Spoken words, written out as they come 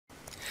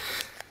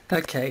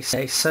Okay,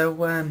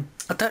 so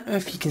I don't know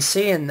if you can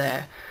see in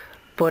there,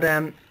 but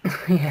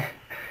yeah,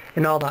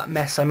 in all that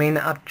mess. I mean,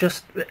 I've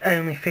just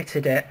only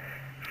fitted it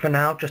for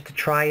now just to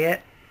try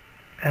it.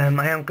 I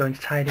am going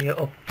to tidy it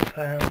up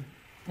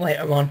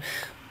later on,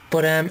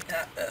 but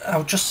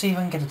I'll just see if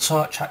I can get a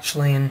torch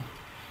actually and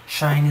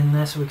shine in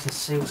there so we can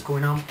see what's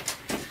going on.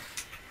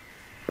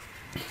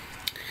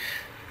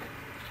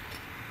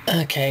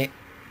 Okay,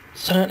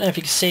 so I don't know if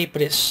you can see,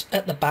 but it's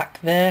at the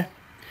back there.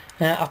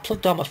 I've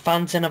plugged all my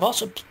fans in. I've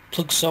also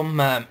plugged some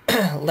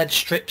LED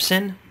strips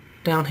in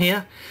down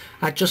here.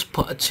 I just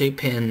put a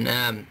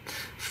 2-pin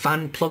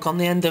fan plug on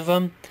the end of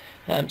them,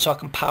 so I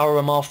can power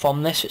them all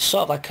from this. It's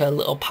sort of like a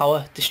little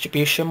power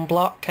distribution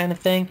block kind of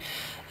thing.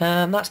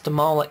 That's the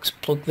Molex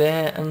plug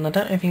there, and I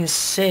don't know if you can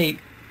see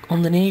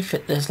underneath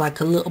it. There's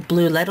like a little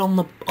blue LED on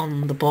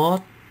the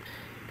board,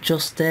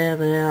 just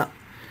there.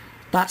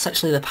 That's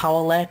actually the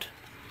power LED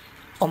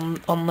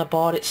on the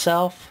board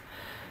itself.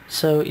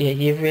 So yeah,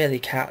 you really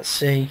can't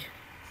see.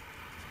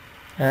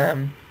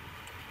 They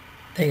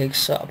can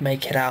sort of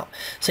make it out.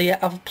 So yeah,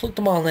 I've plugged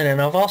them all in,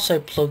 and I've also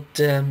plugged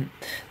the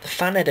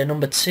fan header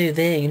number 2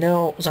 there. You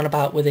know what I was on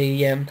about with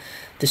the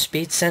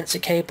speed sensor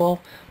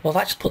cable? Well,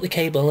 I've actually put the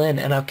cable in,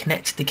 and I've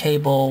connected the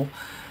cable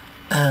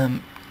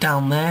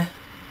down there.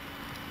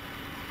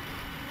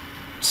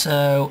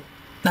 So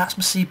that's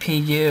my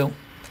CPU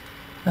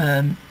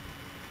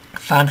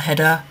fan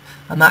header,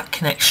 and that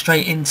connects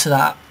straight into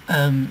that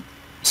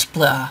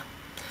splitter.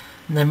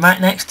 And then right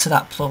next to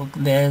that plug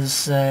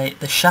there's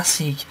the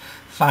chassis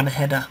fan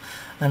header,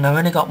 and I've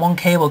only got one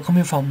cable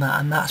coming from that,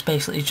 and that's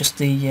basically just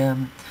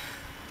the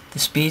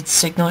speed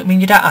signal. I mean,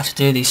 you don't have to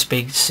do these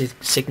speed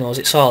signals,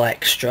 it's all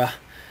extra.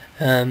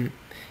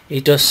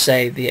 It does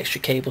say the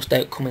extra cables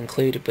don't come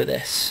included with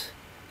this.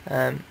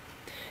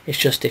 It's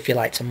just if you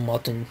like to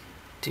mod and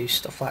do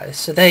stuff like this.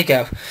 So there you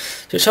go.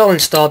 So it's all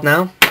installed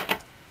now.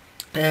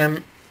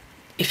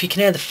 If you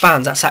can hear the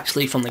fans, that's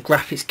actually from the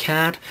graphics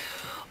card.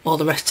 All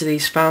the rest of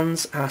these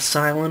fans are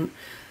silent.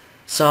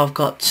 So I've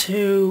got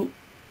 2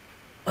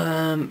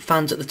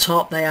 fans at the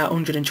top. They are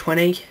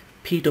 120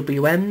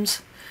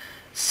 PWMs.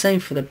 Same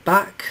for the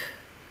back.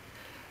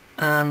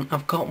 And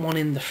I've got one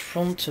in the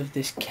front of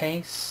this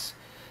case.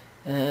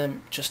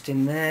 Just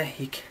in there.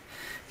 You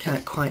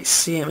can't quite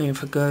see it. I mean,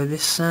 if I go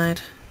this side.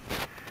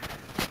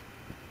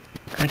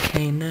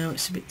 Okay, no,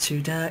 it's a bit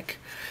too dark.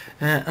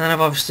 And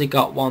I've obviously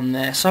got one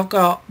there. So I've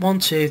got 1,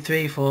 2,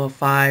 3, 4,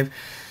 5.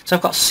 So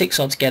I've got 6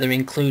 altogether,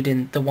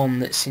 including the one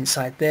that's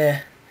inside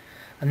there.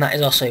 And that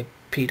is also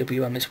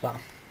PWM as well.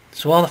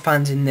 So all the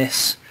fans in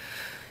this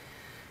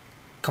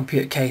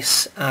computer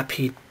case are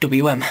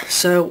PWM.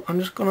 So I'm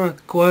just going to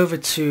go over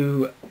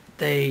to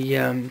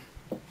the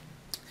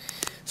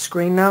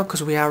screen now,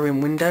 because we are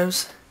in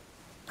Windows.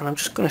 And I'm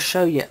just going to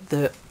show you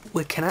that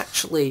we can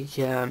actually...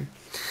 I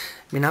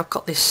mean, I've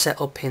got this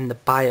set up in the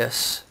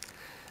BIOS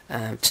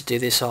to do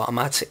this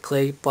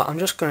automatically, but I'm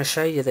just going to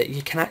show you that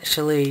you can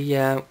actually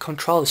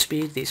control the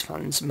speed of these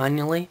fans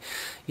manually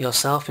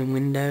yourself in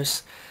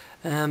Windows.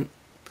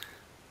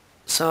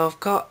 So I've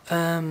got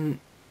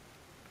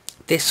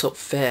this up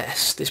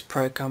first, this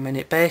program, and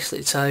it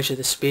basically tells you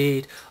the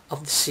speed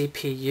of the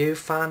CPU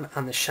fan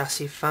and the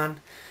chassis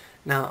fan.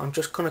 Now I'm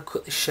just going to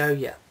quickly show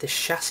you. The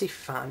chassis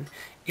fan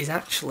is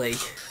actually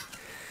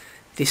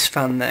this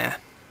fan there.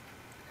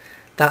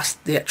 That's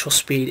the actual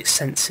speed it's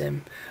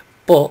sensing.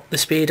 But the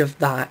speed of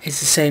that is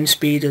the same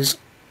speed as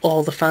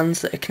all the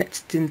fans that are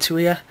connected into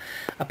here,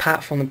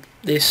 apart from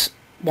this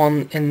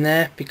one in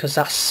there, because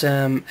that's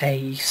a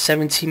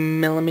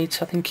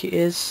 70mm, I think it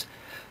is,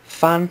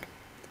 fan,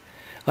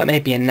 or it may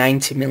be a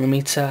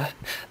 90mm.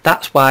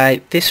 That's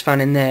why this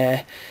fan in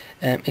there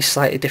is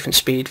slightly different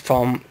speed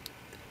from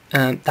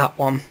that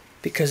one,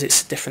 because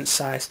it's a different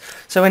size.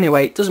 So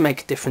anyway, it doesn't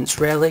make a difference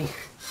really.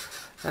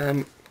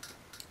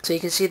 So you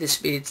can see the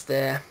speeds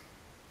there.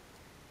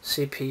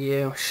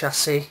 CPU,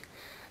 chassis.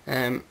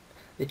 The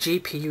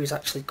GPU is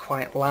actually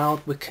quite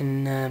loud. We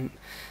can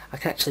I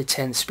can actually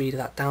turn the speed of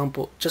that down,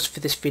 but just for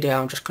this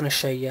video I'm just going to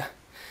show you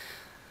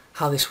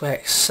how this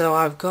works. So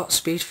I've got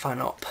speed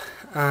fan up,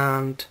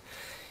 and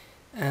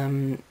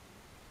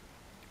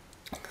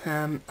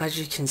as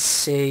you can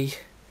see,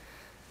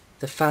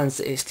 the fans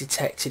that it's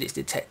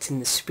detecting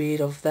the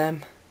speed of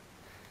them.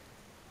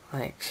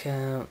 Like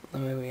there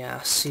we are,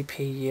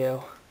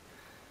 CPU.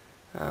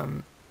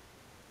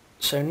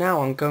 So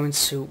now I'm going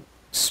to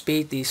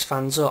speed these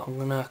fans up. I'm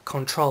going to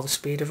control the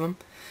speed of them,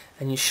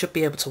 and you should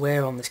be able to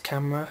wear on this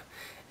camera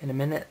in a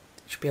minute.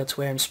 You should be able to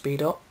wear them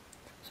speed up.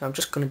 So I'm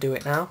just going to do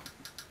it now.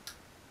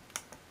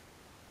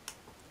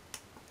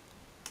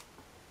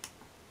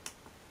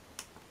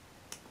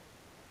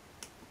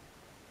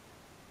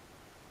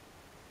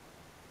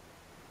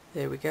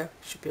 There we go.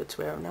 Should be able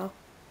to wear them now.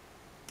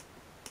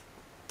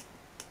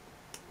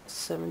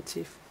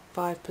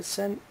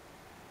 75%.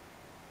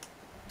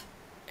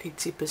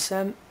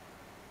 80%,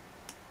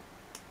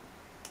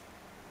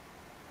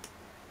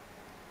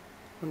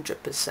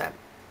 100%.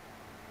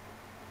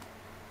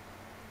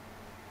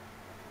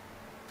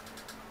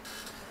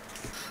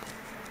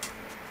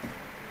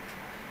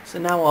 So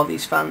now all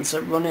these fans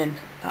are running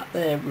at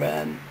their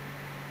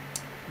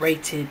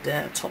rated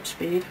top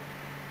speed.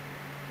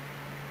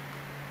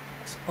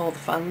 That's all the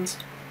fans.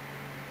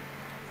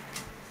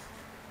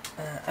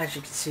 As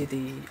you can see,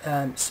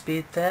 the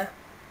speed there.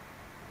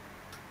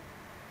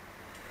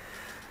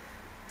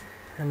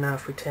 And now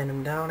if we turn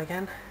them down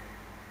again,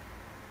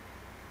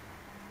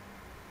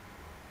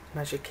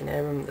 and as you can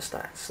hear them, they're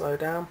starting to slow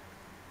down.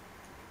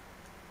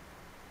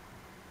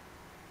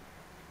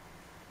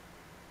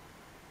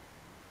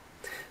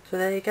 So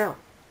there you go.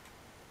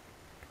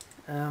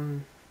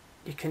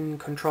 You can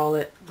control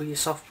it with your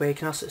software. You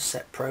can also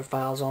set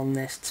profiles on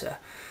this to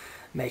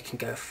make them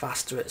go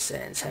faster at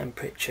certain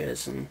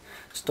temperatures and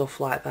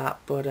stuff like that.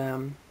 But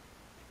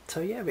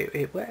so yeah,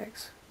 it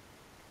works.